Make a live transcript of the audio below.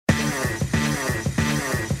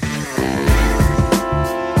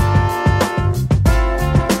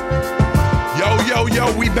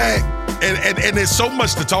back. And there's so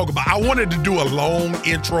much to talk about. I wanted to do a long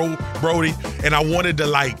intro, Brody, and I wanted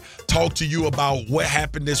to talk to you about what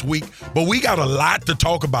happened this week. But we got a lot to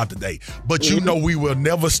talk about today. But you know we will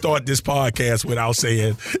never start this podcast without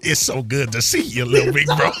saying it's so good to see you, little big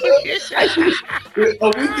bro.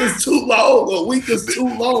 A week is too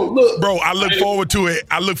long. Look, bro, I look forward to it.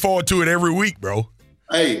 I look forward to it every week, bro.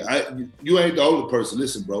 Hey, you ain't the only person.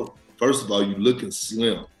 Listen, bro. First of all, you looking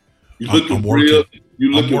slim. You I'm real.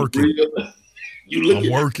 You looking working. real. I'm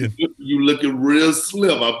working. You looking real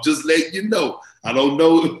slim. I'm just letting you know. I don't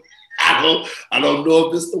know. I don't know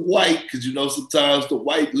if it's the white, because you know sometimes the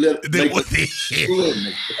white make it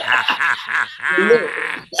slim.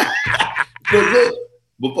 But look,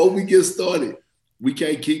 before we get started, we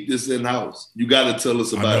can't keep this in house. You got to tell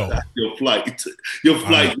us about your flight. Your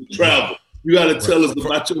travel. You got to tell us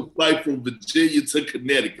about your flight from Virginia to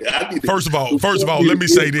Connecticut. First of all, let me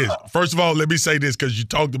say this. Because you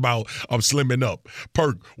talked about I'm slimming up.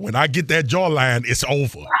 Perk, when I get that jawline, it's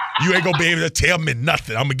over. You ain't going to be able to tell me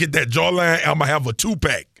nothing. I'm going to get that jawline. I'm going to have a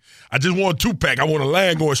 2-pack. I just want a 2-pack. I want a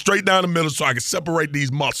line going straight down the middle so I can separate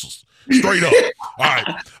these muscles. Straight up. All right.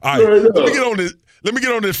 Let me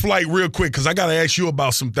get on this flight real quick, because I got to ask you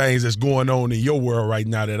about some things that's going on in your world right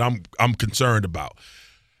now that I'm concerned about.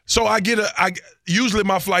 So usually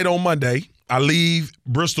my flight on Monday, I leave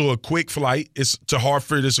Bristol, a quick flight. It's to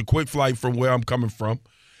Hartford. It's a quick flight from where I'm coming from.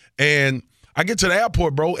 And I get to the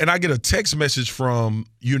airport, bro, and I get a text message from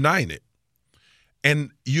United.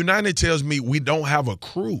 And United tells me we don't have a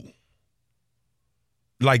crew.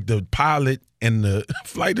 Like the pilot and the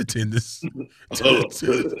flight attendants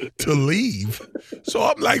to leave. So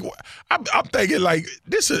I'm like, I'm thinking like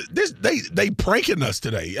they pranking us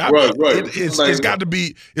today. Right. It's got to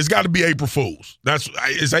be April Fools.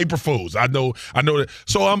 It's April Fools. I know that.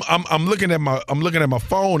 So I'm looking at my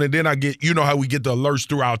phone, and then I get, you know how we get the alerts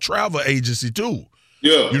through our travel agency too.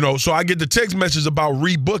 Yeah. You know, so I get the text message about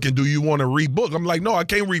rebooking. Do you want to rebook? I'm like, no, I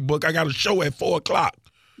can't rebook. I got a show at 4:00.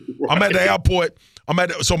 Right. I'm at the airport.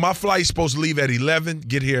 So my flight's supposed to leave at 11,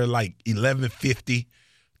 get here like 11:50,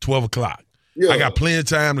 12 o'clock. Yeah. I got plenty of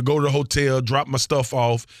time to go to the hotel, drop my stuff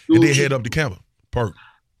off, and then head up to Campbell. Perk.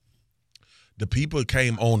 The people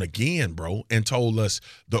came on again, bro, and told us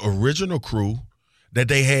the original crew that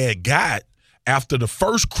they had got after the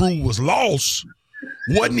first crew was lost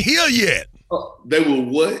wasn't here yet. They were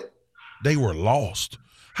what? They were lost.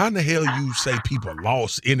 How in the hell you say people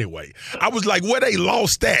lost anyway? I was like, where they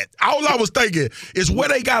lost at? All I was thinking is where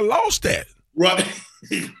they got lost at. Right.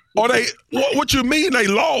 Or what you mean they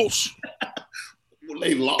lost? Well,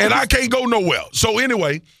 they lost. And I can't go nowhere. So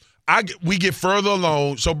anyway, we get further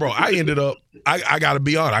along. So, bro, I ended up, I got to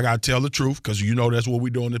be honest. I got to tell the truth, because you know that's what we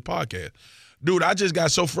do on this podcast. Dude, I just got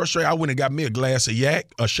so frustrated. I went and got me a glass of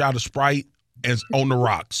yak, a shot of Sprite, and on the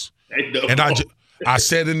rocks. And I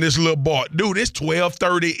sat in this little bar. Dude, it's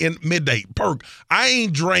 12:30 in midday. Perk, I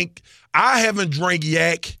haven't drank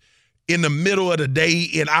yak in the middle of the day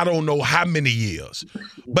in I don't know how many years.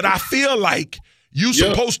 But I feel like you're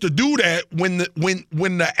supposed to do that when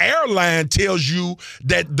the airline tells you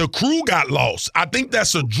that the crew got lost. I think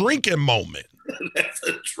that's a drinking moment. That's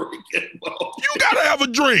a drinking moment. You got to have a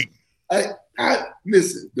drink.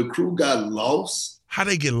 Listen, the crew got lost. How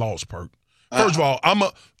they get lost, Perk? First of all, I'm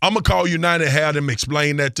gonna call United, have them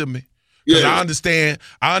explain that to me. Because I understand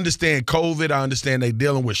COVID. I understand they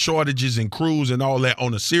dealing with shortages and crews and all that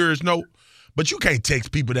on a serious note. But you can't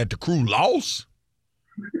text people that the crew lost.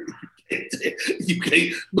 You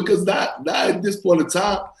can't, because not at this point in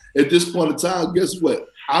time. At this point in time, guess what?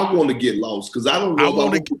 I want to get lost because I don't know if I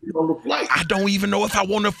want to get on the flight. I don't even know if I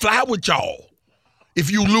want to fly with y'all.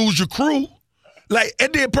 If you lose your crew. Like,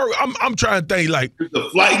 and then I'm trying to think, like, the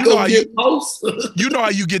flight gonna get lost. You know how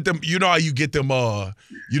you get them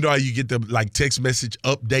like text message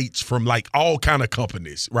updates from like all kind of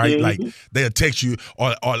companies, right? Mm-hmm. Like they'll text you,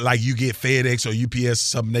 or like you get FedEx or UPS or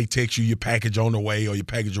something, they text you your package on the way or your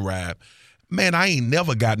package arrived. Man, I ain't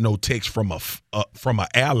never got no text from a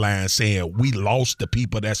airline saying we lost the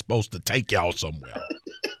people that's supposed to take y'all somewhere.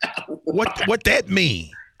 What that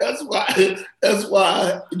mean? That's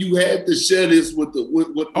why you had to share this with the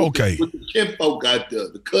kinfolk out there,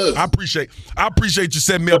 the cousins. I appreciate you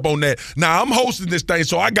setting me up on that. Now I'm hosting this thing,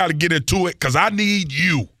 so I got to get into it because I need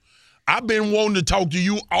you. I've been wanting to talk to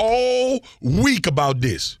you all week about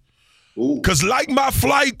this. Because like my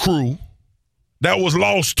flight crew that was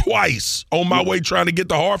lost twice on my way trying to get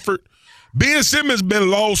to Hartford, Ben Simmons been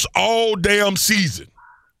lost all damn season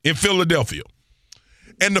in Philadelphia.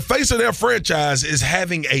 And the face of their franchise is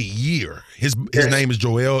having a year. His name is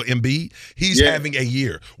Joel Embiid. He's having a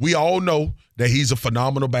year. We all know that he's a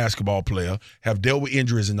phenomenal basketball player, have dealt with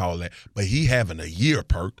injuries and all that, but he having a year,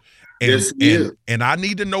 Perk. And I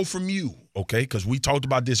need to know from you, okay, because we talked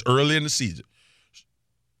about this early in the season.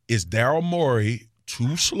 Is Daryl Morey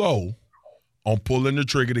too slow on pulling the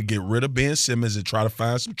trigger to get rid of Ben Simmons and try to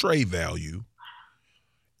find some trade value?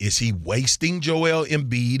 Is he wasting Joel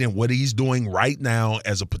Embiid and what he's doing right now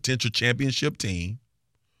as a potential championship team?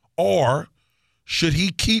 Or should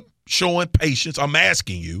he keep showing patience? I'm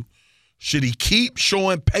asking you, should he keep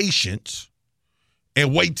showing patience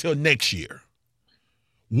and wait till next year?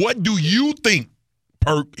 What do you think,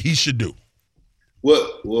 Perk, he should do?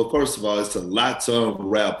 Well, first of all, it's a lot to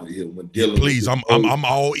unravel here when dealing. Please, I'm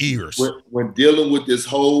all ears. When dealing with this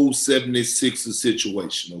whole 76ers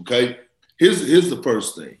situation, okay? Here's the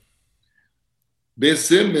first thing. Ben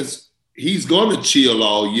Simmons, he's going to chill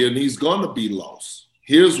all year and he's going to be lost.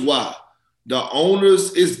 Here's why. The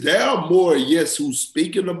owners, it's Daryl Morey, yes, who's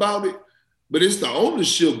speaking about it, but it's the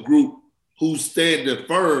ownership group who's standing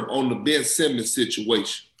firm on the Ben Simmons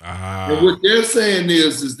situation. And what they're saying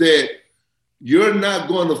is that you're not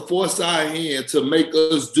going to force our hand to make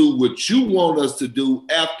us do what you want us to do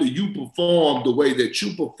after you perform the way that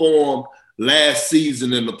you performed last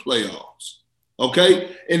season in the playoffs.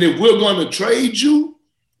 Okay? And if we're going to trade you,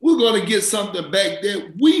 we're going to get something back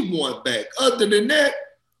that we want back. Other than that,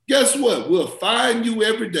 guess what? We'll find you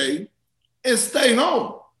every day and stay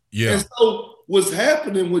home. Yeah. And so what's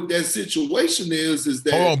happening with that situation is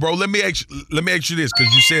that— Hold on, bro. Let me ask you this,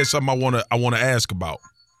 because you said something I want to ask about.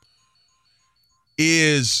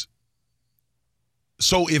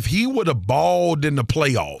 So if he would have balled in the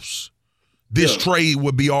playoffs, this trade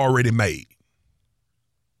would be already made.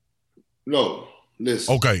 No,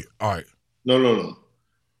 listen. Okay, all right. No.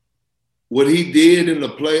 What he did in the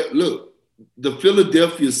look, the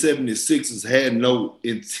Philadelphia 76ers had no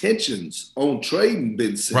intentions on trading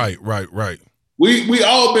Ben Simmons. Right. We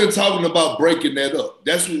all been talking about breaking that up.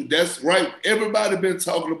 That's right. Everybody been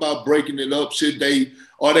talking about breaking it up.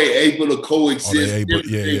 Are they able to coexist?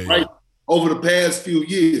 Right? Over the past few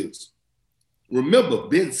years. Remember,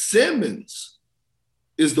 Ben Simmons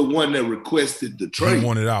is the one that requested the trade. He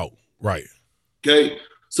wanted out. Right. Okay.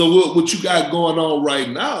 So what you got going on right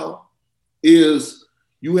now is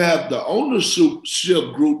you have the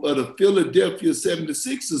ownership group of the Philadelphia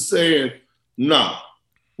 76ers saying, nah,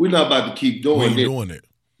 we're not about to keep doing this.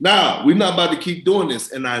 Nah, we're not about to keep doing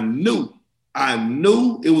this. And I knew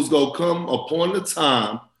it was going to come upon a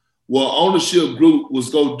time where ownership group was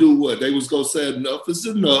going to do what? They was going to say, enough is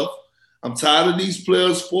enough. I'm tired of these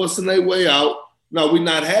players forcing their way out. No, we're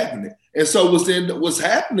not having it. And so what's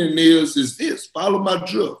happening is this, follow my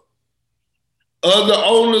drift. Other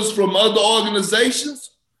owners from other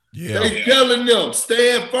organizations, they telling them,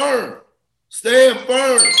 stand firm. So they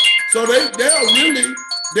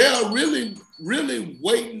are really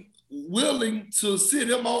willing to sit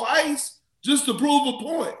him on ice just to prove a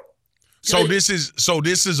point. So this is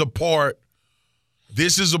a part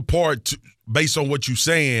based on what you're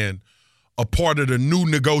saying, a part of the new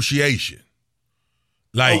negotiation.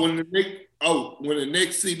 Like when the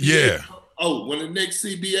next CBA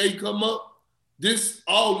come up,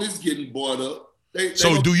 all this getting brought up.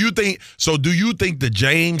 Do you think the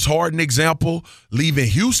James Harden example leaving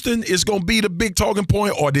Houston is going to be the big talking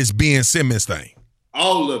point, or this Ben Simmons thing?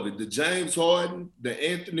 All of it. The James Harden, the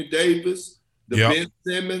Anthony Davis, the Ben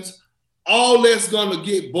Simmons, all that's going to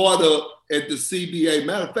get brought up at the CBA.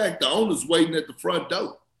 Matter of fact, the owner's waiting at the front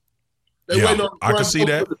door. They waiting on the front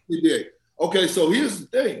door for the CBA. Okay, so here's the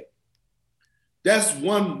thing. That's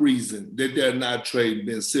one reason that they're not trading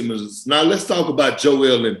Ben Simmons. Now let's talk about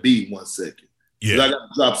Joel Embiid 1 second. Yeah. I got to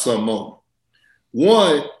drop something on.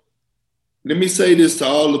 One, let me say this to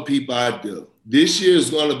all the people out there. This year is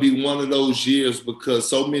going to be one of those years because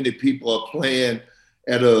so many people are playing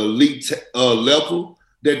at an elite level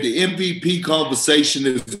that the MVP conversation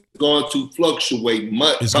is going to fluctuate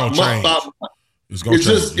month by month. It's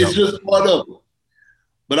just part of it.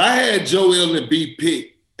 But I had Joel Embiid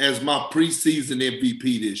picked as my preseason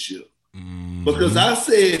MVP this year. Because I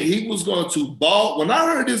said he was going to ball. When I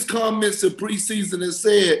heard his comments in preseason and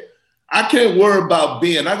said, I can't worry about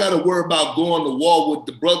Ben. I got to worry about going to war with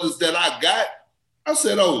the brothers that I got. I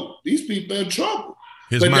said, oh, these people in trouble.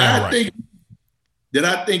 I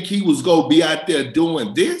think he was going to be out there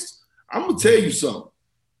doing this? I'm going to tell you something.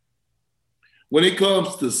 When it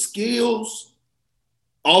comes to skills,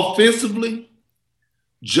 offensively,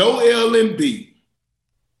 Joel Embiid,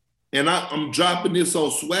 and I'm dropping this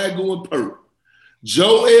on Swagger and Perk,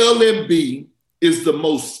 Joel Embiid is the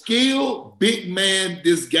most skilled big man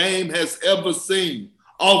this game has ever seen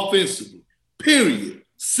offensively, period,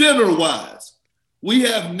 center-wise. We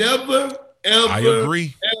have never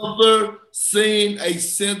ever seen a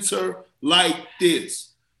center like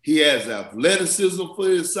this. He has athleticism for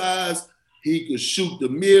his size. He could shoot the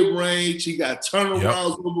mid-range. He got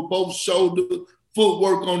turnarounds over both shoulders,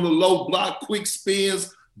 footwork on the low block, quick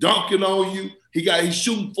spins, dunking on you. He's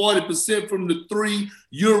shooting 40% from the 3,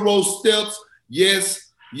 Euro steps.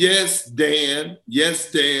 Yes, Dan.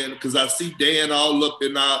 Yes, Dan. Because I see Dan all up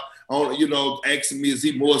in our, asking me, is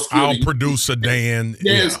he more skilled? Our producer, Dan.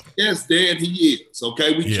 Yes, Dan, he is.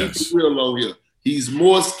 Okay, we keep it real on here. He's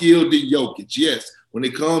more skilled than Jokic. Yes, when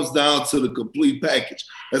it comes down to the complete package.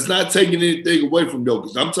 That's not taking anything away from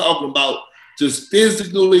Jokic. I'm talking about just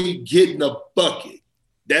physically getting a bucket.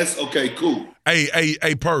 That's okay, cool.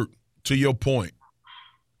 Hey, Perk, to your point,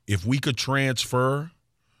 if we could transfer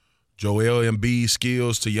Joel Embiid's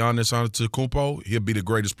skills to Giannis Antetokounmpo, he'll be the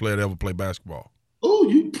greatest player to ever play basketball.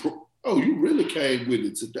 You really came with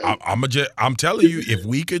it today. I'm telling you, if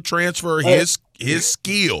we could transfer his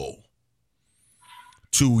skill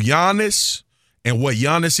to Giannis and what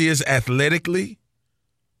Giannis is athletically,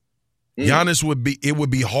 Giannis it would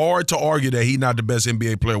be hard to argue that he's not the best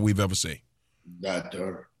NBA player we've ever seen. Not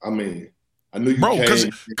there. I mean, I knew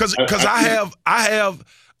you because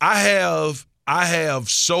I have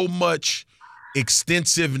so much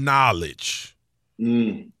extensive knowledge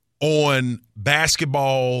on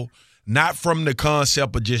basketball, not from the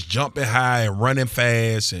concept of just jumping high and running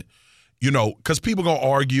fast, and because people gonna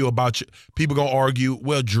argue about you. People gonna argue,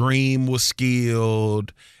 well, Dream was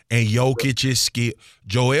skilled and Jokic is skilled.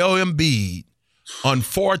 Joel Embiid,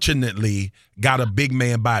 unfortunately, got a big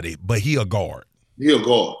man body, but he a guard. He a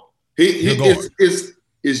guard.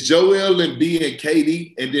 It's Joel Embiid and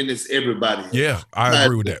KD, and then it's everybody else. Yeah, I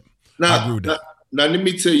agree with that. Now, let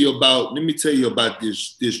me tell you about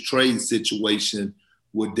this trade situation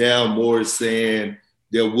with Daryl Morey saying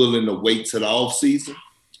they're willing to wait till the offseason.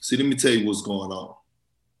 See, let me tell you what's going on.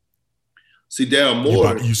 See, Daryl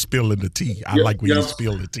Morey. You spilling the tea. I like when you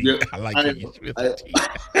spill the tea. I like when you spill the tea.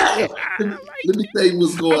 Let me tell you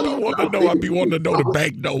what's going on. I be wanting to know the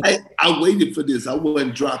back note. I waited for this. I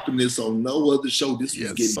wasn't dropping this on no other show. This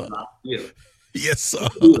was getting dropped. Yeah. Yes, sir.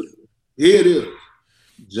 Here it is.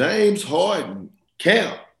 James Harden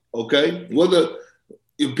camp. Okay,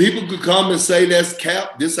 if people could come and say that's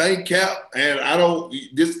cap, this ain't cap, and I don't.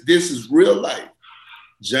 This is real life.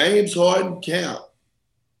 James Harden camp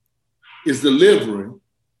is delivering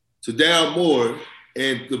to Daryl Morey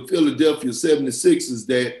and the Philadelphia 76ers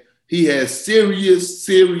that he has serious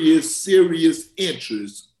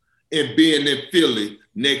interest in being in Philly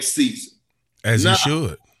next season. As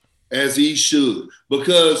he should.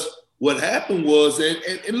 Because what happened was,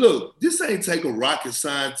 and look, this ain't take a rocket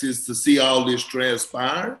scientist to see all this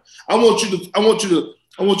transpiring. I want you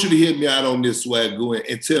to hear me out on this, Swagoo,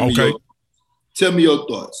 and tell me your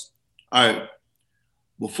thoughts. All right.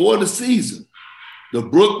 Before the season, the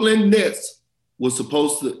Brooklyn Nets were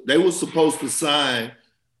supposed to sign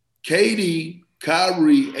KD,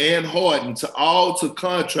 Kyrie, and Harden to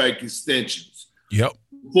contract extensions. Yep.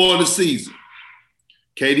 Before the season.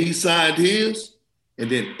 KD signed his,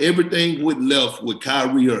 and then everything went left with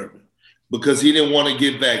Kyrie Irving because he didn't want to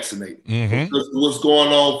get vaccinated. Mm-hmm. Because what's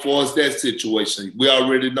going on for us, that situation. We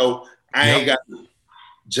already know ain't got it.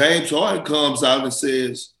 James Harden comes out and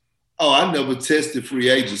says, I never tested free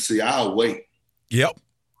agency. I'll wait. Yep.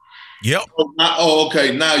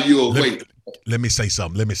 Okay. Now you'll wait. Let me say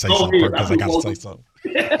something. Because I got to say something.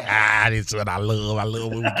 This is what I love. I love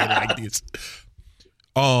when we get like this.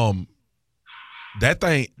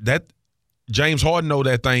 That James Harden know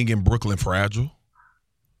that thing in Brooklyn fragile.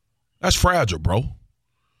 That's fragile, bro.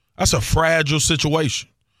 That's a fragile situation.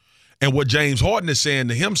 And what James Harden is saying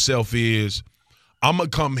to himself is, I'm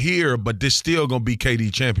going to come here, but this still going to be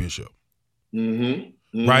KD championship. Mm-hmm.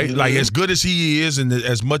 Mm-hmm. Right? Like, as good as he is and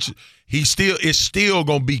as much, it's still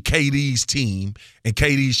going to be KD's team and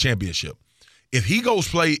KD's championship. If he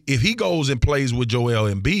goes and plays with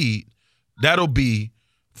Joel Embiid, that'll be,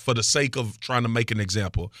 for the sake of trying to make an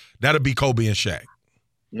example, that'll be Kobe and Shaq.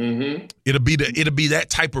 Mm-hmm. It'll be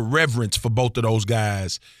that type of reverence for both of those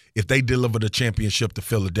guys if they deliver the championship to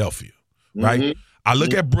Philadelphia, right? Mm-hmm. I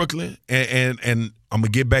look at Brooklyn, and I'm going to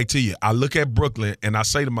get back to you. I look at Brooklyn, and I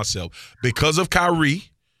say to myself, because of Kyrie,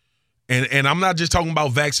 and I'm not just talking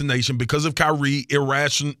about vaccination, because of Kyrie,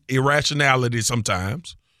 irrationality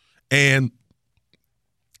sometimes, and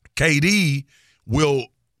KD will,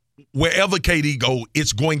 wherever KD go,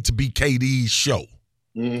 it's going to be KD's show.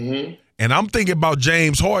 Mm-hmm. And I'm thinking about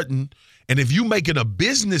James Harden, and if you making a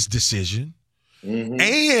business decision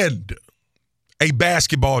and a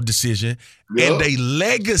basketball decision and a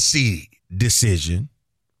legacy decision,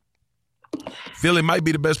 Philly might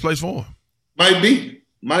be the best place for him.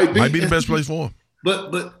 Might be the best place for him.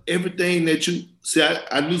 But everything that you see,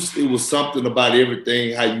 I knew it was something about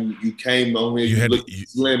everything. How you came on here, you look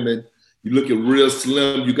slim and you looking real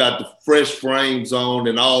slim. You got the fresh frames on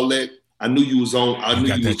and all that. I knew you was on. I knew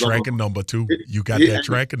got you that was tracking on. number too. You got that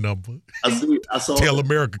tracking number. I saw. Tell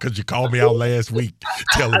America because you called me out last week.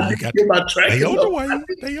 Tell them you got my tracking. They on the way.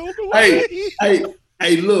 They on the way.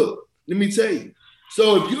 Hey, look. Let me tell you.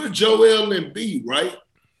 So if you're Joel Embiid, right?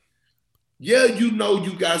 Yeah, you know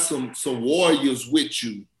you got some warriors with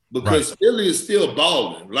you because Philly is still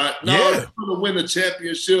balling. Like, no, you're gonna win a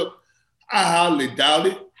championship. I highly doubt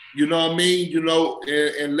it. You know what I mean? You know,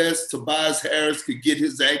 unless Tobias Harris could get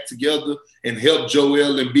his act together and help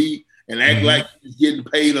Joel Embiid and act like he's getting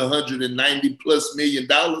paid $190+ million,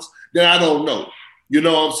 then I don't know. You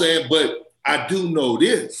know what I'm saying? But I do know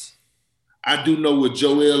this. I do know what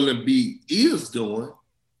Joel Embiid is doing.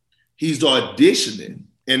 He's auditioning,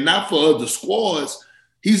 and not for other squads.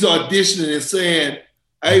 He's auditioning and saying,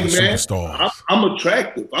 "Hey man, I'm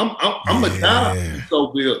attractive. I'm a dime piece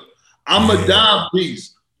over here. I'm a dime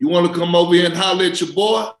piece. You want to come over here and holler at your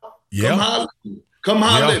boy? Come holler at me. Come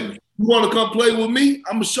holler at me. You want to come play with me?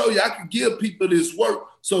 I'm gonna show you I can give people this work."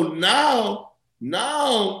 So now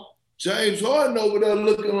James Harden over there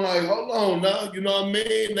looking like, hold on now, you know what I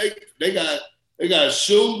mean? They got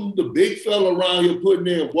shooting, the big fella around here putting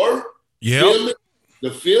in work. Yeah.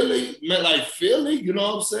 Philly, man, like Philly, you know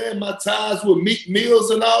what I'm saying? My ties with Meek Mills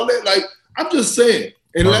and all that. Like, I'm just saying.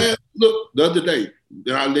 And look, the other day,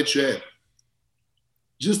 then I'll let you have it.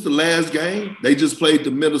 Just the last game, they just played the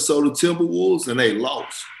Minnesota Timberwolves and they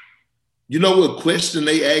lost. You know what question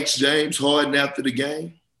they asked James Harden after the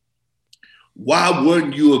game? Why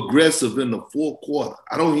weren't you aggressive in the fourth quarter?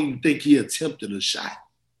 I don't even think he attempted a shot.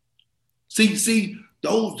 See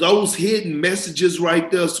those hidden messages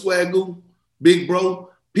right there, Swagoo, big bro.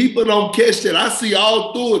 People don't catch that. I see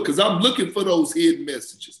all through it because I'm looking for those hidden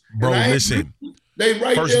messages. Bro, listen. They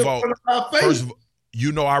right there in front of my face. First of all,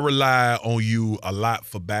 you know I rely on you a lot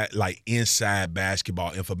for like inside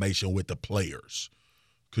basketball information with the players.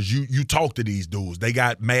 Because you talk to these dudes. They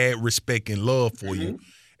got mad respect and love for you.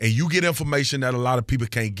 And you get information that a lot of people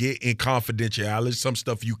can't get in confidentiality, some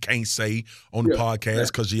stuff you can't say on the podcast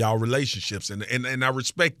because of y'all relationships. And I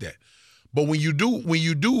respect that. But when you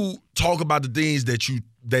do talk about the things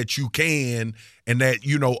that you can and that,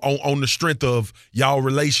 you know, on the strength of y'all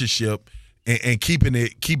relationship and keeping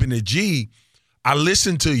it G, I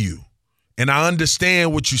listen to you and I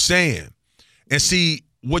understand what you're saying. And see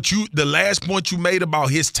the last point you made about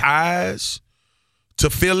his ties to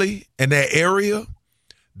Philly and that area,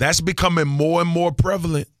 that's becoming more and more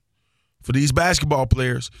prevalent for these basketball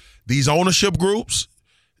players, these ownership groups,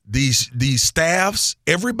 these staffs,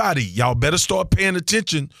 everybody. Y'all better start paying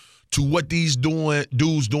attention to what these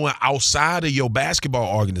dudes doing outside of your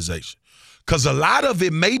basketball organization. Because a lot of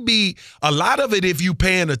it, if you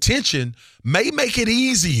paying attention, may make it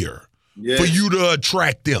easier for you to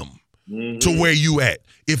attract them to where you at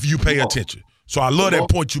if you pay attention. So I love that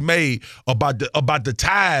point you made about the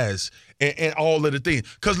ties and all of the things.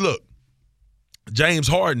 Because look, James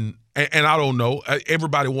Harden, and I don't know,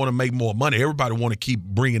 everybody want to make more money. Everybody want to keep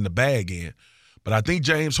bringing the bag in. But I think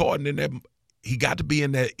James Harden, he got to be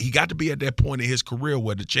at that point in his career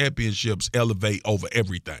where the championships elevate over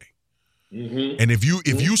everything. And if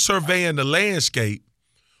you surveying the landscape,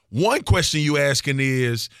 one question you asking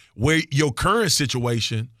is where your current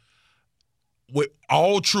situation, with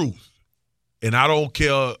all truth, and I don't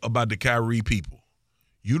care about the Kyrie people,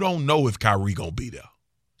 you don't know if Kyrie gonna be there.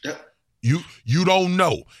 You don't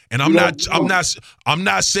know. And I'm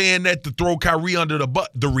not saying that to throw Kyrie under the bus.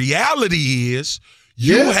 The reality is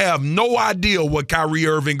you have no idea what Kyrie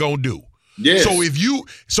Irving gonna do. Yes.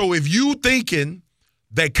 So if you thinking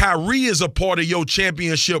that Kyrie is a part of your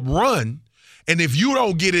championship run, and if you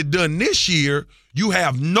don't get it done this year, you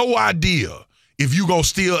have no idea if you gonna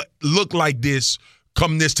still look like this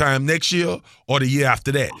come this time next year or the year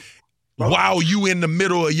after that. While you in the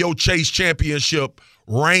middle of your Chase championship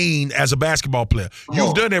reign as a basketball player.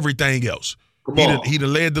 You've done everything else. He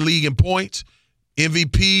done led the league in points,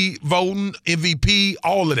 MVP voting, MVP,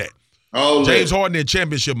 all of that. James Harden in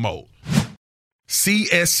championship mode.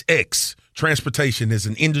 CSX Transportation is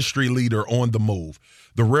an industry leader on the move.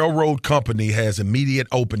 The railroad company has immediate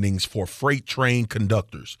openings for freight train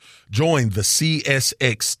conductors. Join the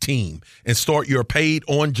CSX team and start your paid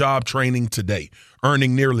on-job training today,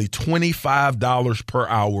 earning nearly $25 per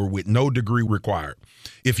hour with no degree required.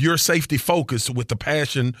 If you're safety focused with a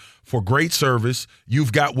passion for great service,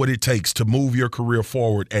 you've got what it takes to move your career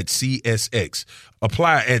forward at CSX.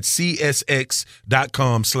 Apply at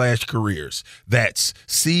csx.com/careers. That's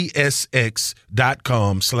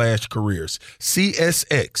csx.com/careers.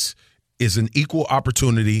 CSX is an equal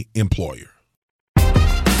opportunity employer. All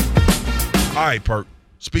right, Perk.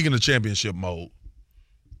 Speaking of championship mode,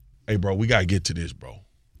 hey, bro, we got to get to this, bro.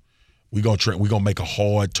 We're gonna make a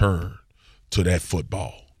hard turn to that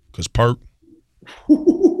football. Because Perk,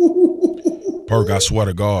 I swear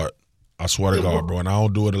to God, bro, and I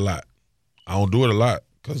don't do it a lot.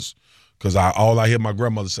 Because all I hear my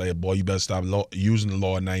grandmother say, boy, you better stop using the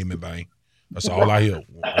Lord's name in vain. That's all I hear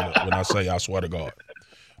when I say I swear to God.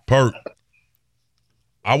 Perk,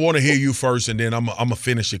 I want to hear you first, and then I'm going to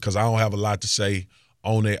finish it because I don't have a lot to say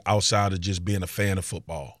on it outside of just being a fan of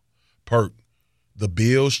football. Perk, the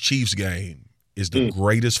Bills-Chiefs game is the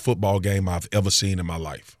greatest football game I've ever seen in my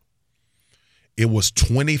life. It was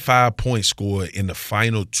 25 points scored in the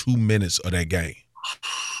final 2 minutes of that game.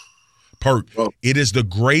 Perk, it is the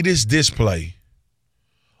greatest display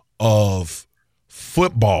of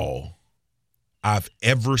football I've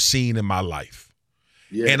ever seen in my life.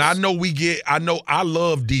 Yes. And I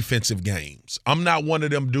love defensive games. I'm not one of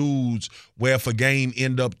them dudes where if a game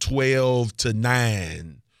end up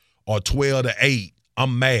 12-9 or 12-8,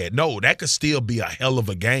 I'm mad. No, that could still be a hell of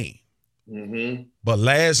a game. Mm-hmm. But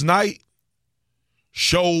last night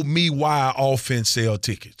showed me why offense sell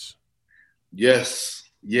tickets. Yes,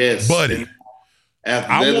 buddy.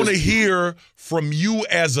 I want to hear from you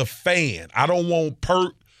as a fan. I don't want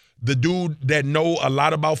Perk, the dude that know a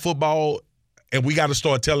lot about football, and we got to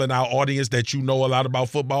start telling our audience that you know a lot about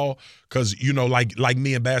football because, like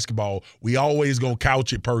me in basketball, we always going to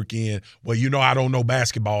couch it, Perk, in, well, I don't know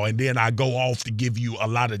basketball, and then I go off to give you a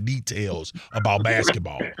lot of details about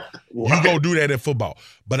basketball. Wow. You go do that in football.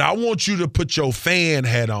 But I want you to put your fan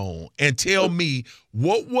hat on and tell me,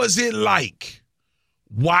 what was it like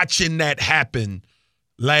watching that happen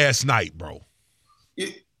last night, bro?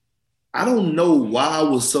 I don't know why I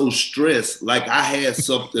was so stressed, like I had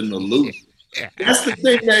something to lose. That's the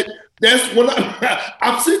thing that's when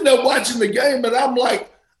I'm sitting there watching the game and I'm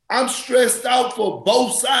like, I'm stressed out for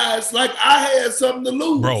both sides. Like I had something to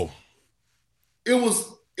lose. Bro. It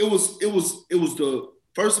was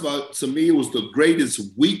first of all, to me, it was the greatest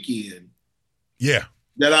weekend that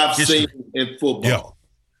I've seen in football.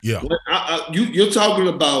 Yeah. You're talking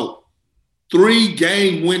about 3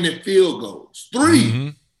 game-winning field goals. 3. Mm-hmm.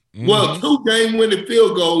 Well, 2 game-winning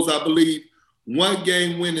field goals, I believe, 1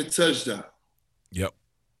 game-winning touchdown. Yep.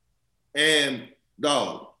 And,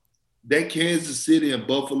 dog, that Kansas City and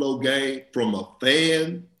Buffalo game, from a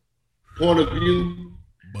fan point of view,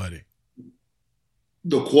 buddy,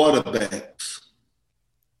 the quarterbacks,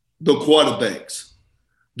 the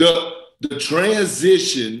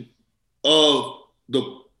transition of the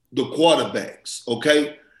quarterbacks,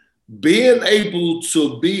 okay? Being able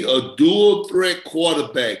to be a dual threat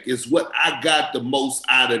quarterback is what I got the most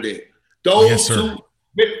out of that. Those two,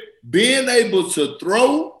 being able to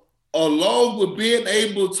throw along with being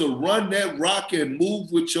able to run that rock and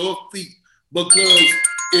move with your feet. Because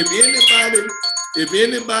if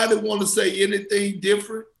anybody want to say anything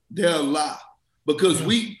different, they'll lie. Because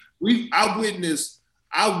I witnessed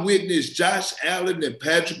Josh Allen and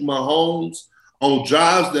Patrick Mahomes on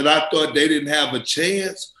drives that I thought they didn't have a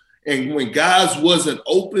chance. And when guys wasn't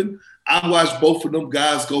open, I watched both of them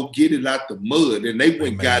guys go get it out the mud, and they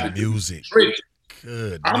went got it. Music.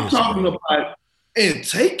 I'm talking about and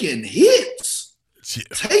taking hits.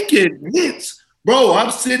 Taking hits. Bro,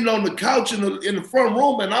 I'm sitting on the couch in the front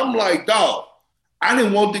room, and I'm like, dog, I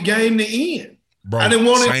didn't want the game to end. Bro, I didn't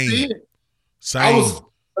want it to end. Same.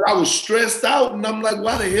 I was stressed out, and I'm like,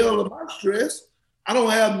 why the hell am I stressed? I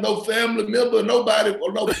don't have no family member, nobody,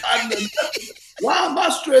 or no partner. Why am I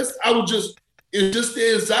stressed? It's just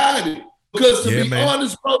the anxiety. Because to be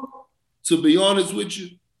honest, bro, to be honest with you,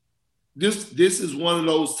 this is one of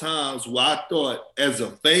those times where I thought as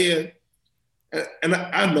a fan, and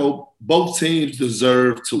I know both teams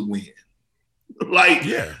deserve to win.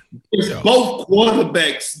 Both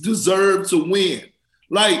quarterbacks deserve to win.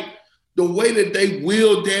 Like, the way that they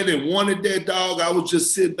willed that and wanted that, dog, I was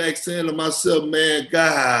just sitting back saying to myself, man,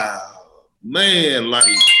 God, man, like,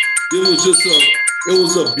 it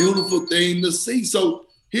was a beautiful thing to see. So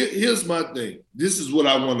here's my thing. This is what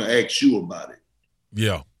I want to ask you about it.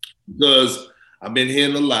 Yeah. Because I've been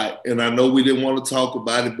hearing a lot, and I know we didn't want to talk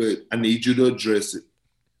about it, but I need you to address it.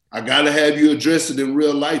 I got to have you address it in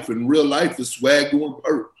real life. In real life, it's Swagoo and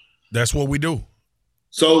Perk. That's what we do.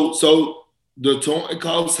 So the tossing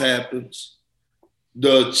cost happens.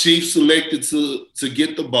 The Chiefs selected to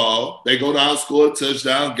get the ball. They go down, score a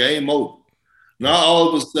touchdown, game over. Now all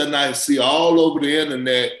of a sudden I see all over the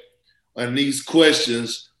internet and these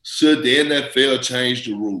questions, should the NFL change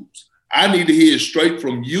the rules? I need to hear it straight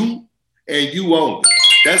from you and you only.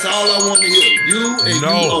 That's all I want to hear. You and you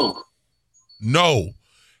only. No.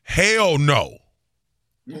 Hell no.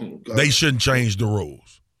 Okay. They shouldn't change the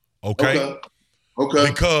rules. Okay?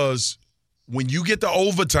 Because when you get to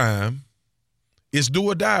overtime, it's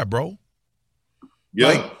do or die, bro. Yeah.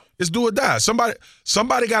 Like, it's do or die.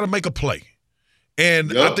 Somebody got to make a play.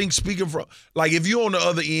 And I think speaking from, like, if you're on the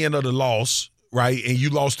other end of the loss, right, and you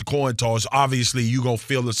lost the coin toss, obviously you're going to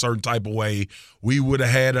feel a certain type of way. We would have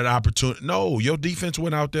had an opportunity. No, your defense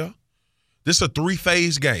went out there. This is a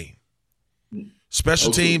 3-phase game.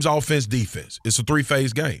 Special teams, offense, defense. It's a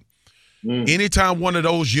 3-phase game. Anytime one of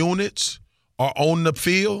those units are on the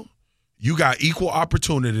field, you got equal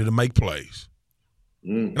opportunity to make plays.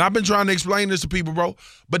 And I've been trying to explain this to people, bro,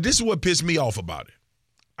 but this is what pissed me off about it.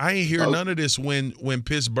 I ain't hear none of this when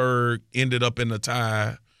Pittsburgh ended up in a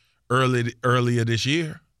tie earlier this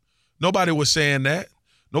year. Nobody was saying that.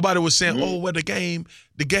 Nobody was saying,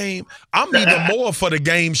 the game. I'm even more for the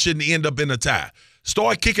game shouldn't end up in a tie.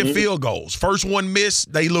 Start kicking field goals. First one miss,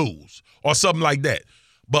 they lose, or something like that.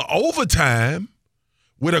 But overtime,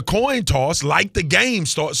 with a coin toss, like the game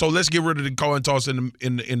starts. So let's get rid of the coin toss in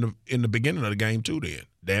the beginning of the game too. Then,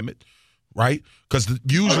 damn it, right? Because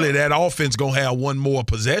usually that offense gonna have one more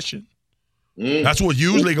possession. That's what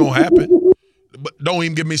usually gonna happen. But don't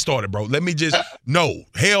even get me started, bro. Let me just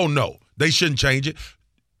hell no. They shouldn't change it.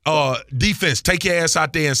 Defense, take your ass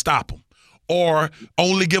out there and stop them. Or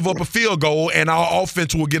only give up a field goal and our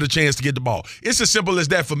offense will get a chance to get the ball. It's as simple as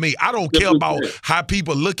that for me. I don't care about how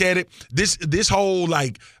people look at it. This whole,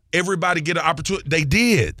 like, everybody get an opportunity. They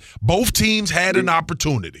did. Both teams had an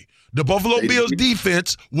opportunity. The Buffalo Bills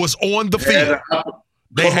defense was on the field.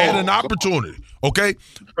 They had an opportunity. Okay?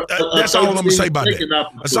 That's all I'm going to say about that.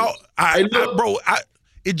 That's all. Bro,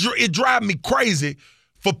 it drives me crazy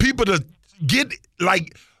for people to get,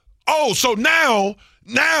 like, so now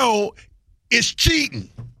it's cheating.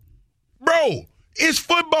 Bro, it's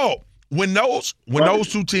football. When those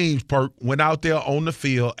two teams, Perk, went out there on the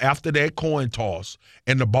field after that coin toss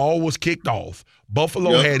and the ball was kicked off,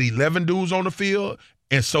 Buffalo had 11 dudes on the field,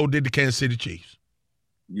 and so did the Kansas City Chiefs.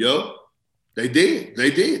 Yep. They did.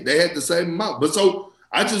 They had the same amount. But so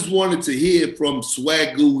I just wanted to hear from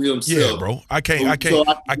Swagoo himself. Yeah, bro. I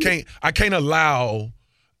can't allow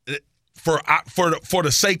for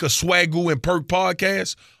the sake of Swagoo and Perk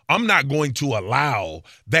podcast, I'm not going to allow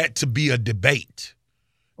that to be a debate.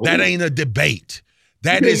 That ain't a debate.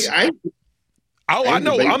 That is. I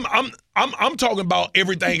know. I'm talking about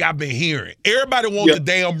everything I've been hearing. Everybody wants the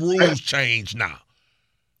damn rules changed now.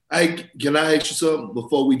 Can I ask you something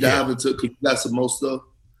before we dive into? Cause you got some more stuff.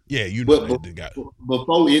 Yeah, you know.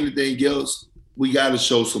 Before anything else, we got to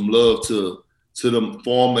show some love to the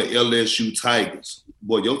former LSU Tigers.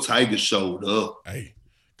 Boy, your Tigers showed up. Hey,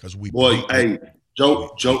 because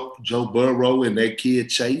Joe Burrow and that kid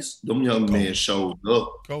Chase, them young men showed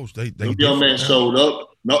up. Coach, them young men showed up.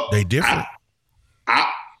 No, they different.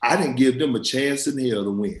 I didn't give them a chance in hell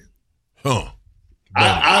to win. Huh.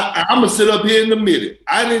 I'm gonna sit up here in the middle.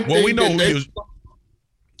 I didn't. Well, we know who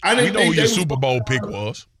your Super Bowl pick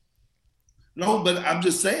was. No, but I'm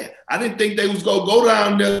just saying, I didn't think they was gonna go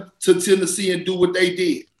down there to Tennessee and do what they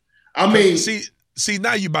did. I mean, see,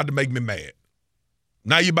 now you about to make me mad.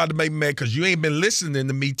 Now you about to make me mad because you ain't been listening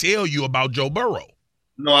to me tell you about Joe Burrow.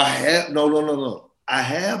 No, I have. No. I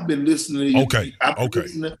have been listening to you. Okay.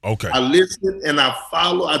 I listen and I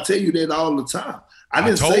follow. I tell you that all the time. I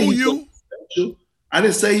didn't say he wasn't special. I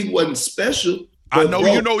didn't say he wasn't special. I know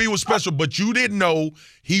you know he was special, but you didn't know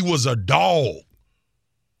he was a dog.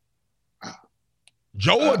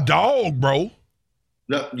 Joe a dog, bro.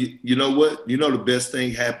 No, you know what? You know the best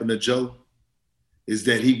thing happened to Joe is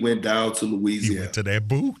that he went down to Louisiana. He went to that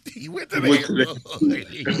booth.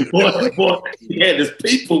 Boy, he had his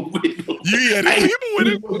people with him. You had his people with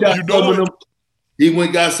him. You know what? He went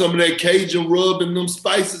and got some of that Cajun rub and them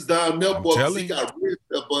spices down there, boy. He got red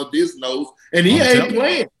up on his nose, and he ain't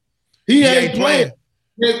playing. He ain't playing.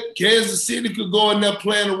 Kansas City could go in there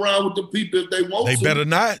playing around with the people if they want to. They better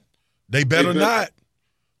not. They better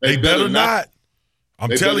not.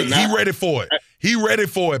 I'm telling you, he ready for it. He ready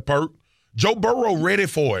for it, Perk. Joe Burrow ready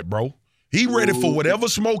for it, bro. He ready for whatever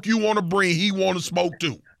smoke you want to bring. He want to smoke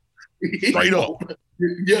too. Straight up.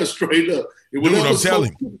 Yeah, straight up. Dude, I'm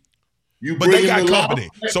telling you. But they got company.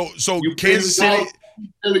 So Kansas City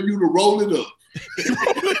telling you to roll it up.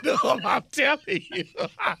 Roll it up. I'm telling you.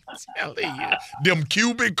 Them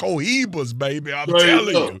Cuban cohibas, baby. I'm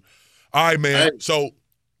telling you. All right, man. Hey, so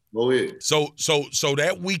go ahead. So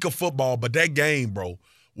that week of football, but that game, bro,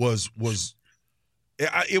 was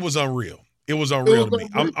it was unreal. It was unreal to me.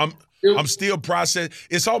 I'm still processing.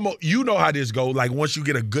 It's almost, you know how this goes. Like once you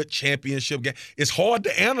get a good championship game, it's hard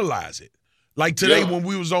to analyze it. Like today when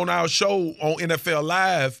we was on our show on NFL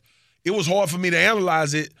Live, it was hard for me to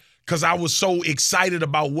analyze it because I was so excited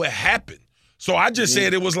about what happened. So I just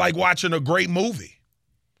said it was like watching a great movie.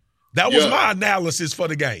 That was my analysis for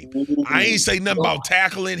the game. I ain't say nothing about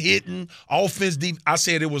tackling, hitting, offense, deep. I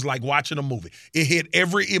said it was like watching a movie. It hit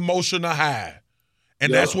every emotional high.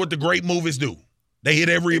 And that's what the great movies do. They hit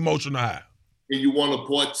every emotional high. And you want a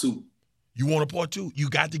part two. You want a part two? You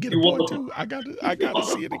got to get a part two. I got to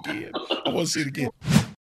see it again. I want to see it again.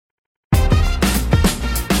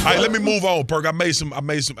 All right, let me move on, Perk. I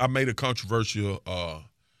made a controversial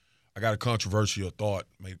I got a controversial thought.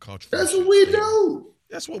 Made a controversial. That's what we do.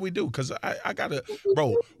 That's what we do. Because I gotta,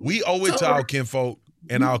 bro, we owe it to our kinfolk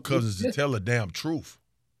and our cousins to tell the damn truth.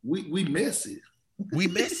 We messy. We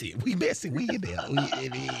messy. We messy. We in there.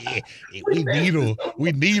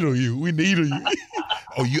 We needle you.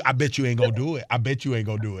 Oh, I bet you ain't gonna do it. I bet you ain't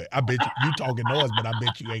gonna do it. I bet you talking noise, but I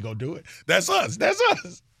bet you ain't gonna do it. That's us.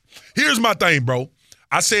 Here's my thing, bro.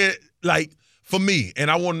 I said, like, for me,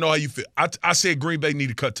 and I want to know how you feel. I said Green Bay need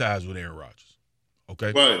to cut ties with Aaron Rodgers.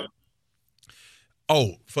 Okay? Right.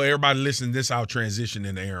 Oh, for everybody listening, this our transition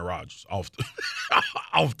into Aaron Rodgers off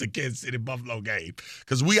the Kansas City Buffalo game.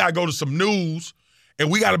 Because we gotta go to some news.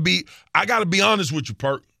 And I gotta be honest with you,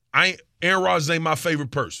 Perk. Aaron Rodgers ain't my favorite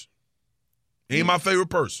person. He ain't my favorite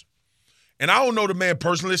person. And I don't know the man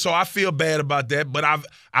personally, so I feel bad about that. But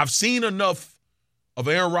I've seen enough of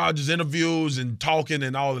Aaron Rodgers interviews and talking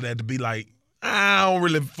and all of that to be like, I don't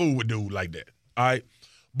really fool with dude like that. All right.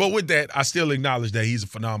 But with that, I still acknowledge that he's a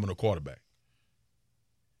phenomenal quarterback.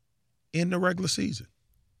 In the regular season.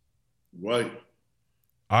 Right.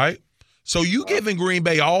 All right. So you giving Green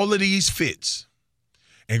Bay all of these fits.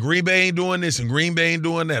 And Green Bay ain't doing this, and Green Bay ain't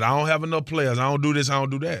doing that. I don't have enough players. I don't do this, I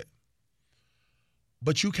don't do that.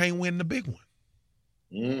 But you can't win the big one.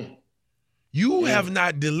 You have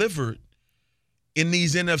not delivered in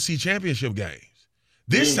these NFC championship games.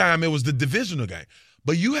 This time it was the divisional game.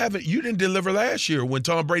 But you didn't deliver last year when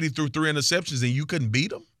Tom Brady threw 3 interceptions and you couldn't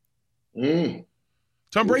beat him.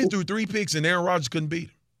 Tom Brady threw 3 picks and Aaron Rodgers couldn't beat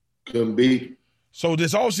him. Couldn't beat him. So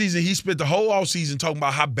this offseason, he spent the whole offseason talking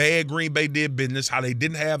about how bad Green Bay did business, how they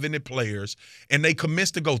didn't have any players, and they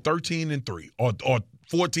commenced to go 13-3 or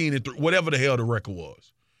 14-3, whatever the hell the record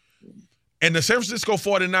was. And the San Francisco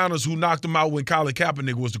 49ers, who knocked them out when Colin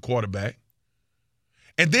Kaepernick was the quarterback.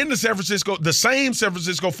 And then the same San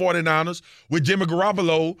Francisco 49ers with Jimmy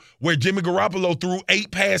Garoppolo, where Jimmy Garoppolo threw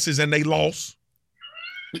 8 passes and they lost.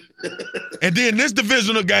 And then this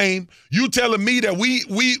divisional game, you telling me that we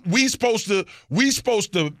supposed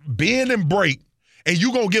to bend and break, and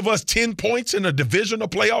you gonna give us 10 points in a divisional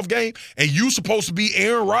playoff game, and you supposed to be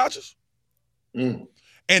Aaron Rodgers?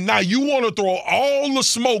 And now you want to throw all the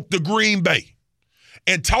smoke to Green Bay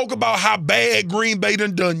and talk about how bad Green Bay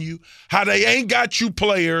done you, how they ain't got you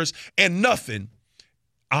players and nothing.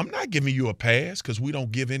 I'm not giving you a pass because we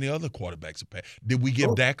don't give any other quarterbacks a pass. Did we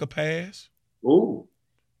give Dak a pass?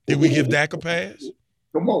 Did we give Dak a pass?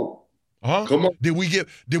 Come on. Huh? Come on. Did we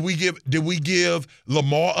give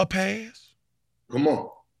Lamar a pass? Come on.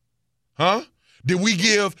 Huh? Did we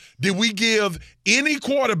give any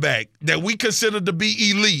quarterback that we consider to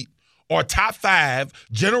be elite or top 5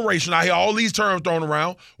 generation? I hear all these terms thrown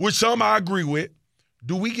around, which some I agree with.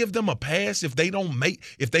 Do we give them a pass if they don't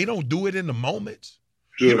do it in the moments?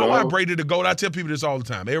 You know why Brady the GOAT? I tell people this all the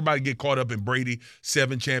time. Everybody get caught up in Brady,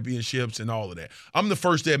 7 championships and all of that. I'm the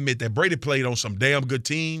first to admit that Brady played on some damn good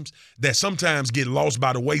teams that sometimes get lost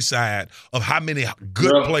by the wayside of how many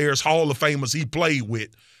good players, Hall of Famers he played with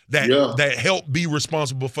that helped be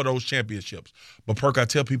responsible for those championships. But, Perk, I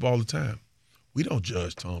tell people all the time, we don't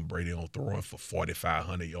judge Tom Brady on throwing for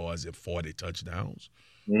 4,500 yards and 40 touchdowns.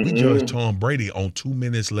 We judge Tom Brady on 2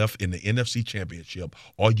 minutes left in the NFC Championship.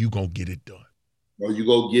 Are you going to get it done? Or you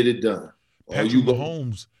go get it done. Patrick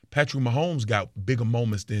Mahomes got bigger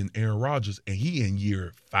moments than Aaron Rodgers, and he in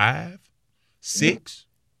year 5, 6.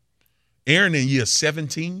 Aaron in year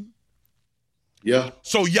 17. Yeah.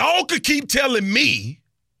 So y'all could keep telling me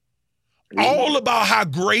all about how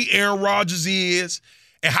great Aaron Rodgers is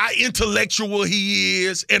and how intellectual he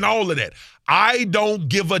is and all of that. I don't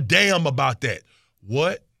give a damn about that.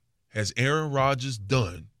 What has Aaron Rodgers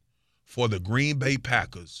done for the Green Bay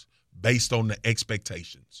Packers based on the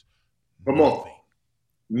expectations? Come on.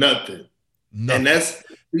 Nothing. And that's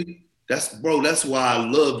bro, that's why I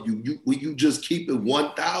love you. You just keep it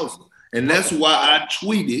 1,000. And that's why I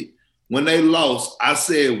tweeted when they lost, I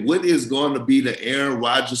said, what is going to be the Aaron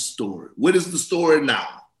Rodgers story? What is the story now?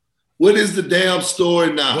 What is the damn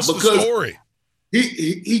story now? What's the story?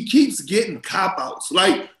 He keeps getting cop-outs.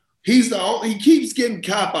 Like, he keeps getting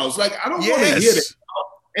cop-outs. Like, I don't want to hear that.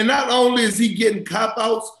 And not only is he getting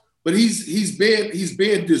cop-outs, but he's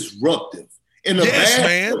being disruptive in a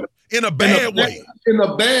bad way. In a bad way. In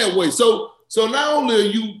a bad way. So not only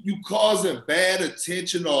are you causing bad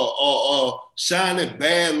attention or shining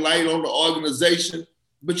bad light on the organization,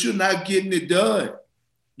 but you're not getting it done.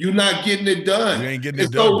 You're not getting it done. You ain't getting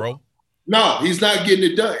it done, bro. No, he's not getting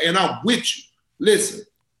it done. And I'm with you. Listen,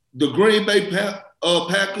 the Green Bay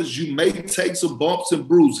Packers, you may take some bumps and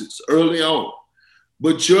bruises early on,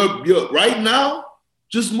 but you're right now,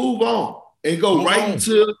 just move on and go right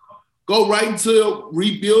into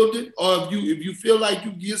rebuilding. Or if you feel like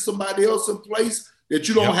you get somebody else in place that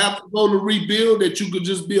you don't have to go to rebuild, that you could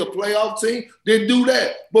just be a playoff team, then do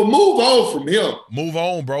that. But move on from him. Move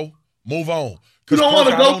on, bro. Move on. You don't want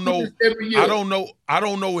to go through this every year. I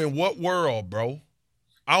don't know in what world, bro.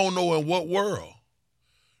 I don't know in what world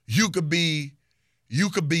you could be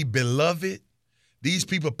beloved. These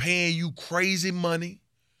people paying you crazy money.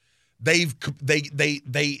 They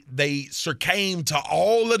succumbed to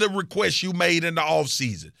all of the requests you made in the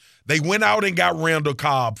offseason. They went out and got Randall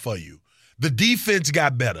Cobb for you. The defense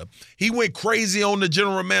got better. He went crazy on the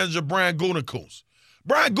general manager, Brian Gutekunst.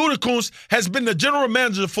 Brian Gutekunst has been the general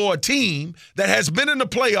manager for a team that has been in the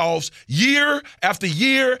playoffs year after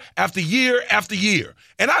year after year after year.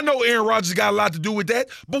 And I know Aaron Rodgers got a lot to do with that,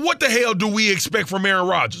 but what the hell do we expect from Aaron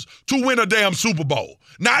Rodgers? To win a damn Super Bowl.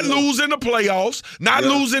 Not lose in the playoffs, not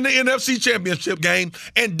lose in the NFC Championship game,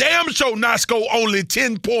 and damn sure not score only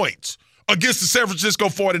 10 points against the San Francisco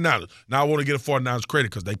 49ers. Now, I want to get the 49ers credit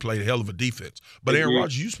because they played a hell of a defense. But Aaron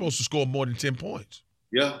Rodgers, you're supposed to score more than 10 points.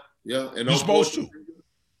 Yeah. And you're supposed to.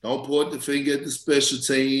 Don't point the finger at the special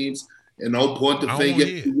teams, and don't point the finger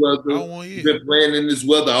at the weather. You've been playing in this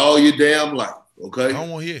weather all your damn life, okay? I don't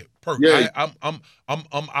want to hear it. Perfect. I'm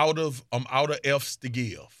out of F's to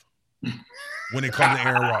give when it comes to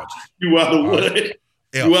Aaron Rodgers. You out of what? F's.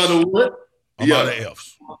 You out of what? I'm out of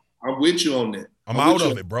F's. I'm with you on that. I'm out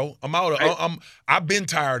of it, bro. I've been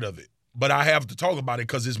tired of it, but I have to talk about it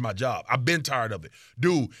because it's my job. I've been tired of it,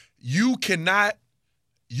 dude. You cannot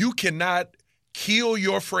kill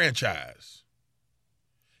your franchise.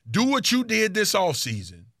 Do what you did this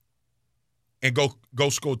offseason and go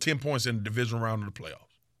score 10 points in the division round of the playoffs.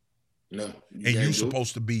 No. And you're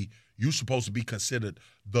supposed to be considered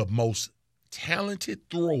the most talented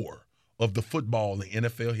thrower of the football in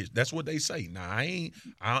NFL history. That's what they say. Now I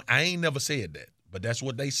ain't never said that, but that's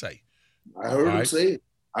what they say. I heard him say it.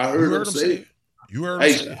 I heard him say it. You heard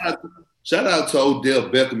him say it. Shout out to Odell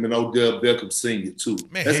Beckham and Odell Beckham Sr. too.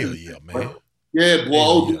 Man, hell yeah, man. Yeah,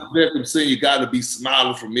 boy, Odell Beckham Sr. got to be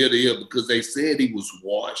smiling from ear to ear because they said he was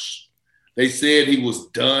washed. They said he was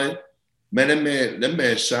done. Man, that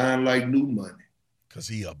man shine like new money. Because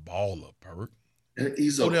he a baller, Perk.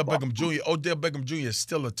 He's Odell Beckham Jr. Odell Beckham Jr. is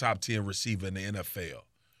still a top 10 receiver in the NFL.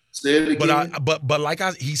 Say it again.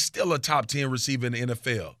 But he's still a top 10 receiver in the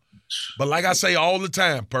NFL. But like I say all the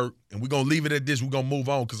time, Perk, and we're gonna leave it at this. We're gonna move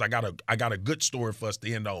on because I got a good story for us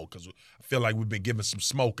to end on because I feel like we've been giving some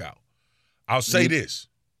smoke out. I'll say this.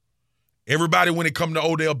 Everybody, when it comes to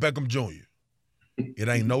Odell Beckham Jr., it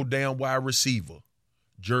ain't no damn wide receiver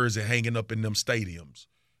jersey hanging up in them stadiums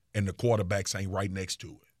and the quarterbacks ain't right next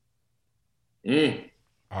to it.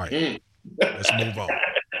 All right. Let's move on.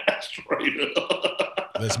 Straight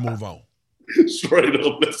up. Let's move on. Straight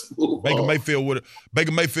up, let's move Baker on. Mayfield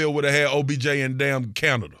would have had OBJ in damn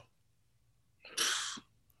Canada.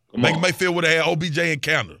 Baker Mayfield would have had OBJ in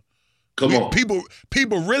Canada. Come on.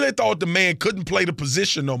 People really thought the man couldn't play the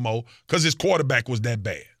position no more because his quarterback was that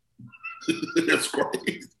bad. That's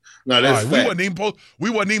crazy. No, that's right,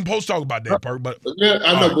 we wasn't even supposed to talk about that, Perk. But yeah,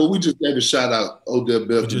 I know, but we just had to shout out Odell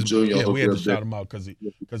Beckham Jr. Yeah, we had to shout him out because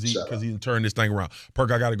he turned this thing around.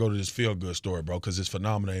 Perk, I got to go to this feel-good story, bro, because it's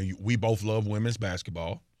phenomenal. We both love women's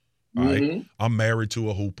basketball. All right? I'm married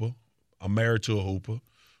to a hooper.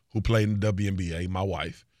 Who played in the WNBA, my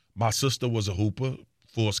wife. My sister was a hooper,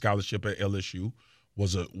 full scholarship at LSU,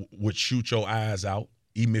 would shoot your eyes out,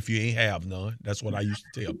 even if you ain't have none. That's what I used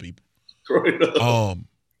to tell people.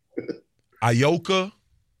 Ayoka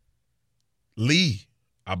Lee,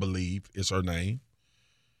 I believe is her name,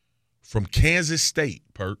 from Kansas State,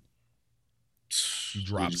 Perk. She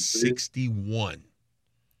dropped 61.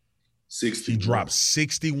 61. She dropped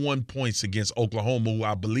 61 points against Oklahoma, who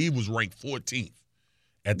I believe was ranked 14th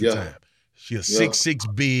at the time. She a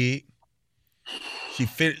 6'6" big. She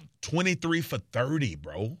fit 23 for 30,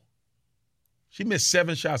 bro. She missed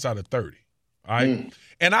 7 shots out of 30. All right.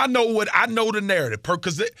 And I know the narrative,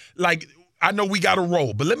 because I know we got to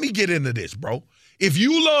roll, but let me get into this, bro. If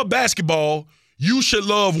you love basketball, you should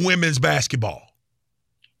love women's basketball.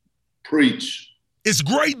 Preach. It's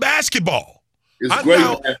great basketball. It's great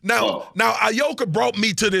basketball. Now, Ayoka brought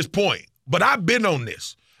me to this point, but I've been on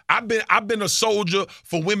this. I've been a soldier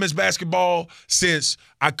for women's basketball since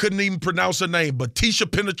I couldn't even pronounce her name, but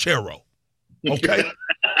Tisha Pinachero. Okay? All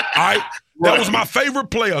right? That was my favorite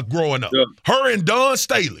player growing up. Yeah. Her and Dawn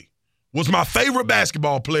Staley was my favorite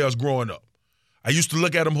basketball players growing up. I used to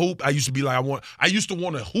look at them hoop. I used to be like, I used to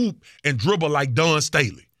want to hoop and dribble like Dawn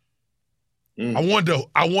Staley. I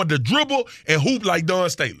wanted to dribble and hoop like Dawn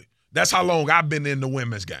Staley. That's how long I've been in the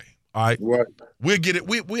women's game. All right. We'll get it.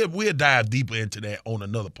 We'll dive deeper into that on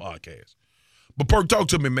another podcast. But Perk, talk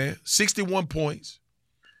to me, man. 61 points.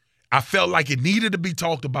 I felt like it needed to be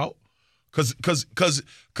talked about. Cause if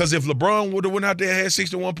LeBron would have went out there and had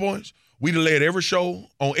 61 points, we'd have led every show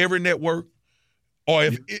on every network. Or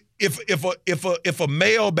if a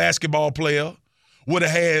male basketball player would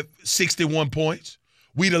have had 61 points,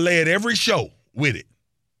 we'd have led every show with it.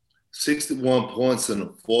 61 points in a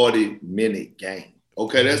 40-minute game.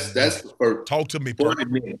 Okay, that's the first. Talk to me, 40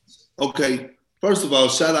 minutes. Okay, first of all,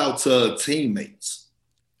 shout out to teammates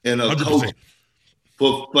and a coach.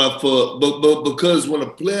 But because when a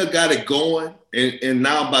player got it going, and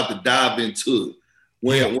now I'm about to dive into it,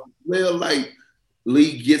 when a player like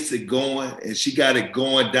Lee gets it going and she got it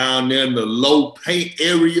going down there in the low paint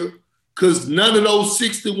area, because none of those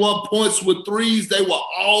 61 points were threes, they were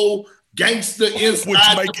all gangster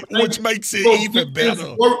inside. Which makes it even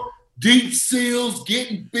better. Deep seals,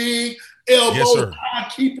 getting big, elbows high,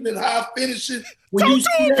 keeping it high, finishing. When you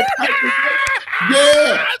see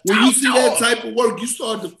that type of work, you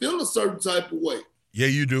start to feel a certain type of way. Yeah,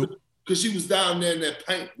 you do. Because she was down there in that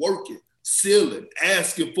paint working, sealing,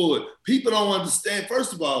 asking for it. People don't understand.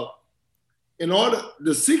 First of all,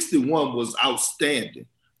 the 61 was outstanding.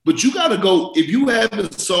 But you got to go, if you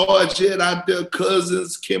haven't saw it yet out there,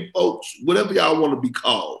 cousins, kinfolks, whatever y'all want to be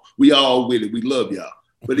called, we all with it. We love y'all.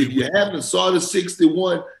 But if you haven't saw the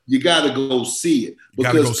 61, you got to go see it.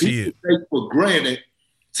 Because people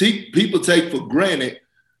take for granted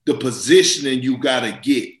the positioning you got to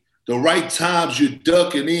get. The right times you're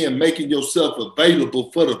ducking in, making yourself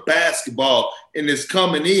available for the basketball, and it's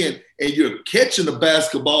coming in, and you're catching the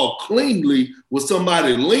basketball cleanly with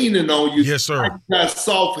somebody leaning on you. Yes, sir. You got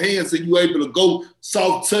soft hands, and you're able to go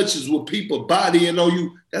soft touches with people bodying on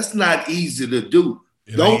you. That's not easy to do.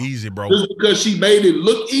 It ain't easy, bro. Just because she made it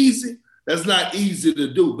look easy, that's not easy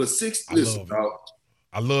to do. But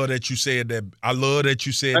I love that you said that. I love that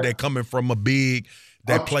you said that coming from a big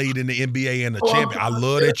that played in the NBA and a champion. I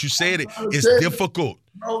love that you said it. It's difficult.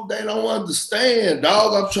 No, they don't understand,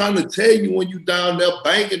 dog. I'm trying to tell you, when you down there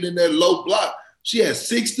banging in that low block, she had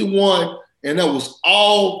 61, and that was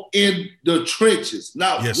all in the trenches.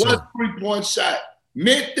 Not one 3-point shot.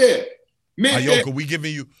 Meant that. Ayoka, we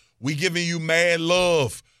giving you mad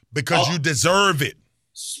love because you deserve it.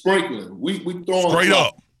 Sprinkling. We throwing straight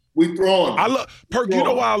up. We throwing. I love Perk. You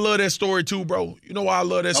know why I love that story too, bro? You know why I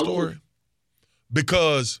love that story?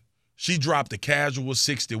 Because she dropped a casual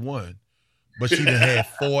 61, but she done had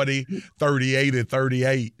 40, 38, and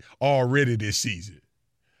 38 already this season.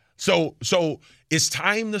 So it's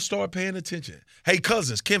time to start paying attention. Hey,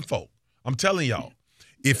 cousins, kinfolk, I'm telling y'all,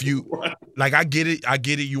 if you like, I get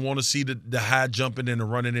it. You want to see the high jumping and the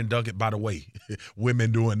running and dunking. By the way,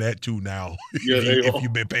 women doing that too now. Yeah, if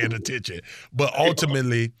you've been paying attention. But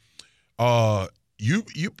ultimately,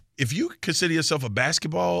 if you consider yourself a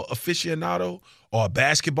basketball aficionado or a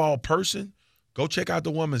basketball person, go check out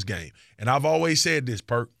the women's game. And I've always said this,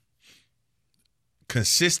 Perk.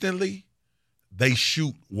 Consistently, they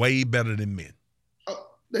shoot way better than men.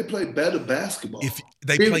 They play better basketball. If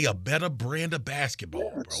they play a better brand of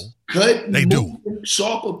basketball, bro. Cutting, they do.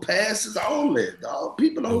 Sharper passes, all that, dog.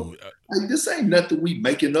 People don't like, this ain't nothing we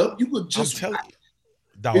making up. You could just I'm telling you.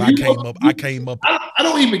 Dog, I came up. I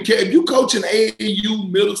don't even care if you coach in AAU,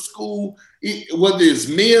 middle school, whether it's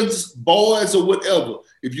men's, boys, or whatever.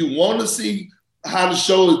 If you want to see how to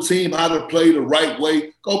show the team how to play the right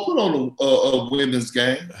way, go put on a women's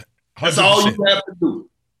game. That's 100%. All you have to do.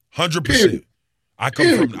 100%. I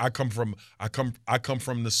come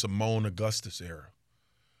from the Simone Augustus era.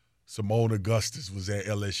 Simone Augustus was at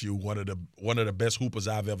LSU, one of the best hoopers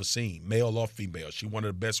I've ever seen, male or female. She one of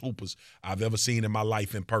the best hoopers I've ever seen in my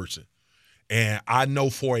life in person. And I know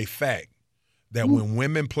for a fact that when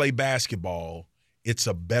women play basketball, it's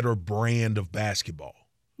a better brand of basketball.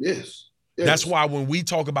 Yes. That's why when we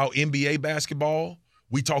talk about NBA basketball,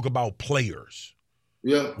 we talk about players.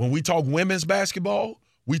 Yeah. When we talk women's basketball,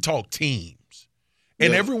 we talk teams.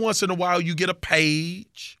 And every once in a while you get a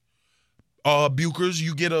Paige Buchers,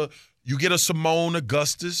 you get a Simone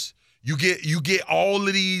Augustus, you get all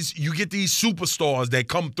of these, you get these superstars that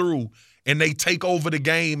come through and they take over the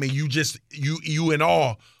game, and you in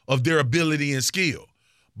awe of their ability and skill.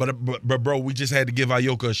 But bro, we just had to give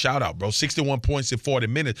Ayoka a shout out, bro. 61 points in 40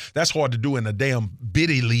 minutes. That's hard to do in a damn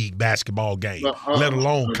biddy league basketball game, let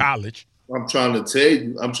alone college. I'm trying to tell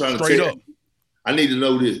you. Straight up. I need to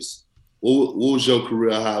know this. What was your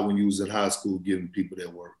career high when you was in high school giving people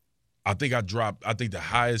that work? I think the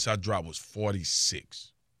highest I dropped was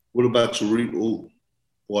 46. What about your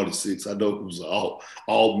 46? I know it was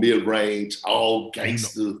all mid-range, all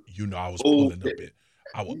gangster. I was pulling up it.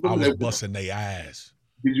 I was busting their eyes.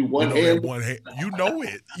 Did you one hand? You know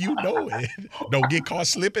it. Don't get caught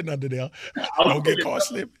slipping under there. Don't get caught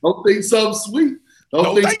slipping. Don't think something sweet.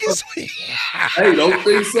 Don't think it's sweet. Hey, don't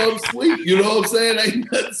think something sweet. You know what I'm saying?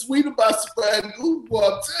 Ain't nothing sweet about Swag Goo. Boy,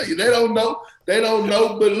 I'm telling you, they don't know.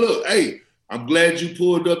 But look, hey, I'm glad you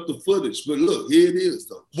pulled up the footage. But look, here it is,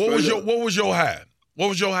 though. What was your high? What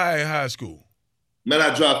was your high in high school? Man,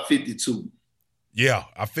 I dropped 52. Yeah,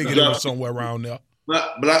 I figured it was somewhere around there.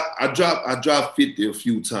 But I dropped 50 a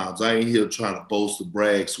few times. I ain't here trying to boast or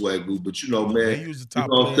brag, Swag Goo, but man, he was the top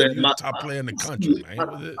player. He was the top player in the country,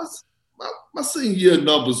 man. My senior year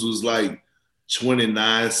numbers was like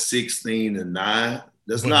 29, 16, and 9.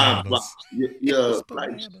 That's not like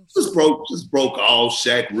just broke all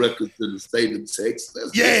Shaq records in the state of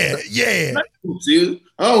Texas. Yeah. I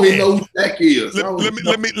don't even know who Shaq is.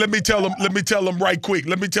 Let me tell them right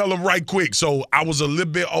quick. So I was a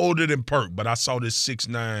little bit older than Perk, but I saw this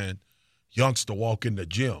 6'9" youngster walk in the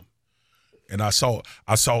gym, and I saw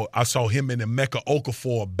him in the Mecca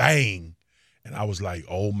Okafor bang, and I was like,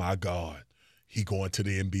 oh my God. He going to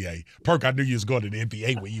the NBA. Perk, I knew you was going to the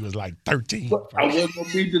NBA when you was like 13. I wasn't going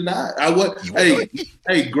to be denied.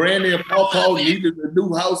 Hey, Granny and Pawpaw needed a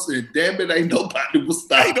new house, and damn it, ain't nobody was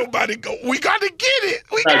stopping. Ain't nobody go. We got to get it.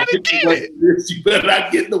 You better not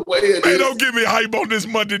get in the way of this. Hey, don't get me hype on this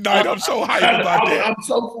Monday night. I'm so hype about that. I'm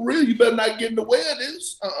so for real. You better not get in the way of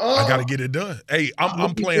this. I got to get it done. Hey,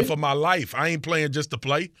 I'm playing for my life. I ain't playing just to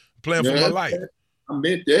play. I'm playing for my life. I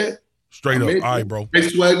meant that. Straight up. All right, bro. Hey,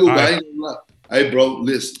 Swagger, I ain't gonna lie. Hey, bro,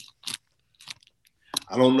 listen.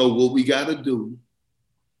 I don't know what we got to do.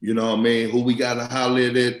 You know what I mean? Who we got to holler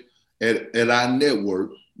at our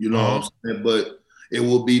network. You know what I'm saying? But it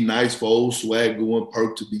would be nice for old Swag Goo and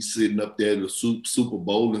Perk to be sitting up there at the Super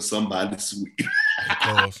Bowl and somebody sweet.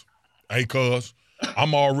 Hey, cuz,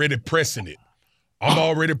 I'm already pressing it. I'm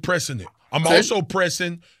also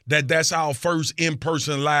pressing that's our first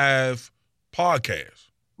in-person live podcast.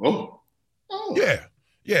 Oh.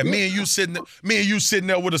 Yeah, me and you sitting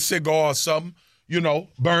there with a cigar or something,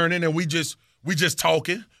 burning, and we just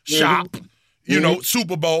talking, shop,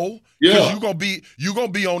 Super Bowl. Yeah. You gonna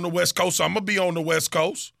be on the West Coast, so I'm gonna be on the West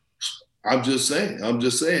Coast. I'm just saying. All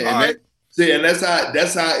and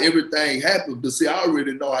that's how everything happened. But see, I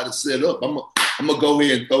already know how to set up. I'm gonna go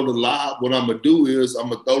ahead and throw the live. What I'm gonna do is I'm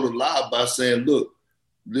gonna throw the live by saying, look,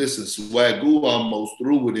 listen, Swag Goo almost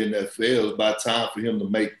through with NFL. It's about time for him to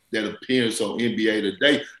make that appearance on NBA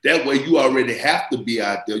Today. That way you already have to be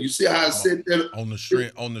out there. You see how I said that? On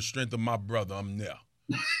the strength of my brother, I'm there.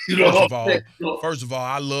 First of all,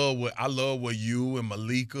 I love what you and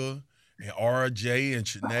Malika and RJ and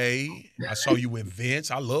Shanae. I saw you with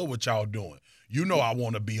Vince. I love what y'all doing. You know I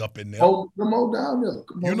want to be up in there. Oh, come on down there.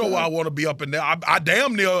 I want to be up in there. I'm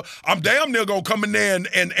damn near gonna come in there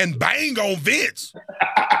and bang on Vince.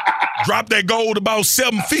 Drop that gold about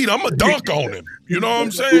 7 feet. I'm gonna dunk on him. You know what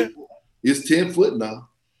I'm saying? It's 10 foot now.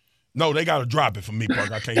 No, they gotta drop it for me,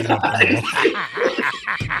 Perk. I can't get up there.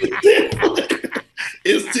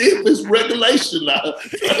 It's 10. It's regulation now.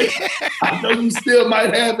 I know you still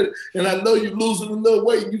might have it, and I know you're losing a little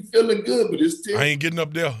weight. You feeling good, but it's 10. I ain't getting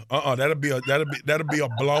up there. That'll be a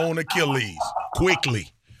blown Achilles quickly,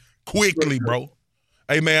 bro.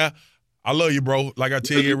 Hey man, I love you, bro. Like I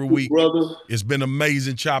tell you every week, brother. It's been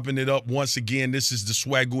amazing chopping it up once again. This is the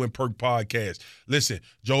Swag Goo and Perk podcast. Listen,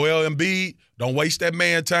 Joel Embiid, don't waste that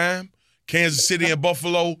man time. Kansas City and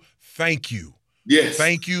Buffalo, thank you. Yes.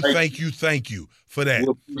 Thank you for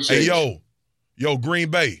that. Hey, yo, Green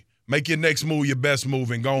Bay, Make your next move your best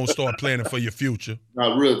move and go and start planning for your future.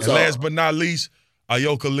 Not real talk. And last but not least,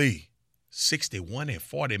 Ayoka Lee. 61 and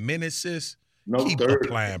 40 minutes, sis. No Keep third.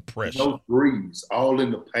 applying pressure. No threes. All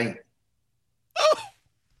in the paint.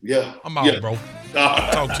 Yeah. I'm out, bro.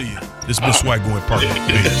 I'll talk to you. This has been Swag going perfect.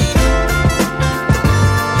 Peace.